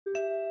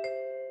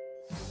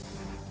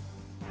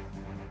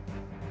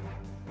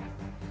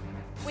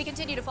We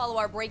continue to follow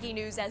our breaking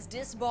news as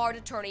disbarred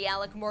attorney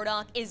Alex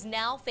Murdaugh is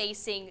now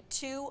facing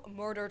 2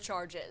 murder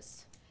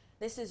charges.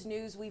 This is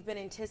news we've been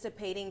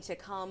anticipating to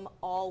come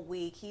all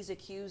week. He's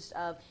accused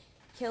of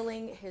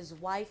killing his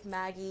wife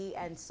Maggie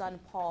and son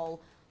Paul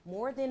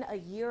more than a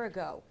year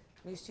ago.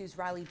 News 2's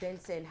Riley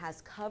Benson has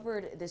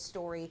covered this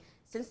story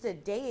since the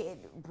day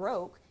it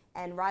broke.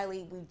 And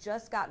Riley, we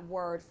just got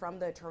word from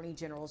the Attorney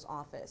General's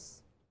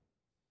office.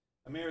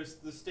 Mayor's,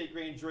 the state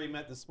grand jury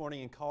met this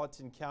morning in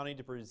Colleton County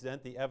to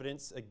present the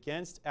evidence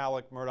against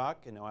Alex Murdaugh.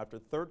 And now, after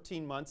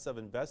 13 months of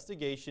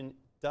investigation,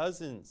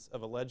 dozens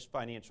of alleged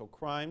financial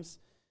crimes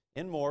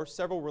and more,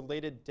 several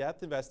related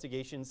death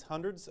investigations,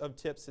 hundreds of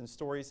tips and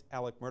stories,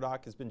 Alex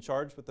Murdaugh has been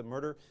charged with the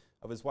murder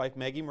of his wife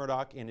Maggie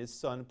Murdaugh and his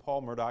son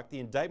Paul Murdaugh. The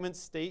indictments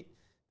state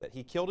that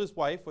he killed his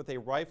wife with a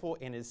rifle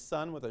and his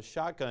son with a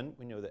shotgun.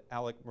 We know that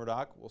Alex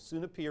Murdaugh will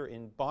soon appear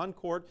in bond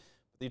court.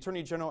 The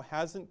Attorney General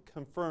hasn't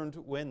confirmed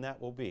when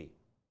that will be.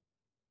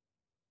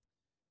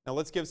 Now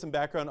let's give some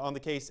background on the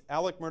case.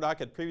 Alex Murdaugh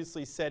had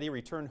previously said he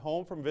returned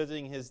home from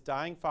visiting his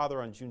dying father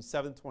on June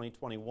 7,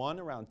 2021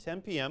 around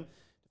 10 p.m.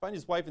 to find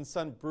his wife and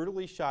son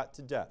brutally shot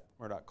to death.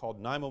 Murdaugh called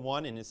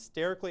 911 and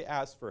hysterically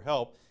asked for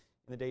help.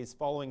 In the days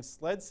following,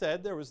 SLED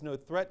said there was no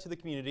threat to the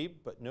community,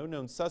 but no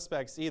known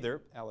suspects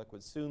either. Alex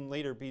would soon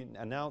later be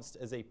announced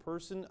as a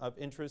person of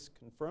interest,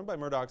 confirmed by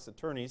Murdaugh's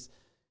attorneys.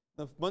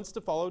 In the months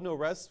to follow, no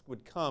arrests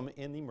would come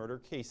in the murder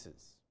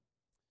cases.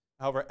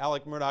 However,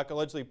 Alex Murdaugh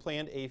allegedly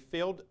planned a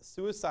failed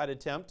suicide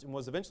attempt and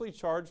was eventually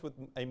charged with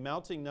a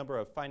mounting number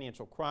of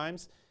financial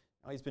crimes.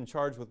 Now he's been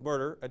charged with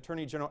murder.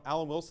 Attorney General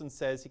Alan Wilson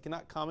says he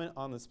cannot comment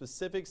on the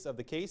specifics of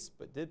the case,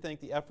 but did thank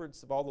the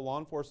efforts of all the law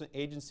enforcement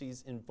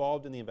agencies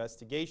involved in the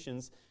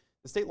investigations.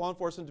 The State Law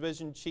Enforcement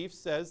Division chief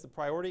says the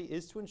priority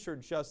is to ensure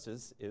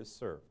justice is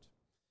served.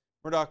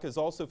 Murdaugh is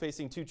also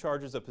facing 2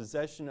 charges of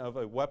possession of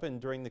a weapon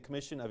during the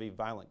commission of a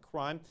violent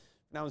crime.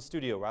 Now in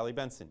studio, Riley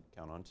Benson,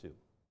 count on 2.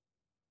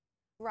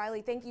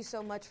 Riley, thank you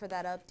so much for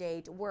that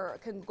update. We're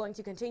going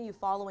to continue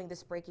following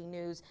this breaking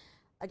news.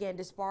 Again,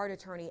 disbarred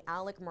attorney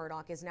Alex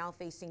Murdaugh is now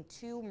facing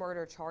 2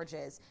 murder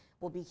charges.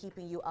 We'll be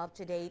keeping you up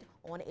to date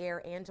on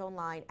air and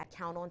online at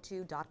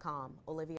counton2.com. Olivia.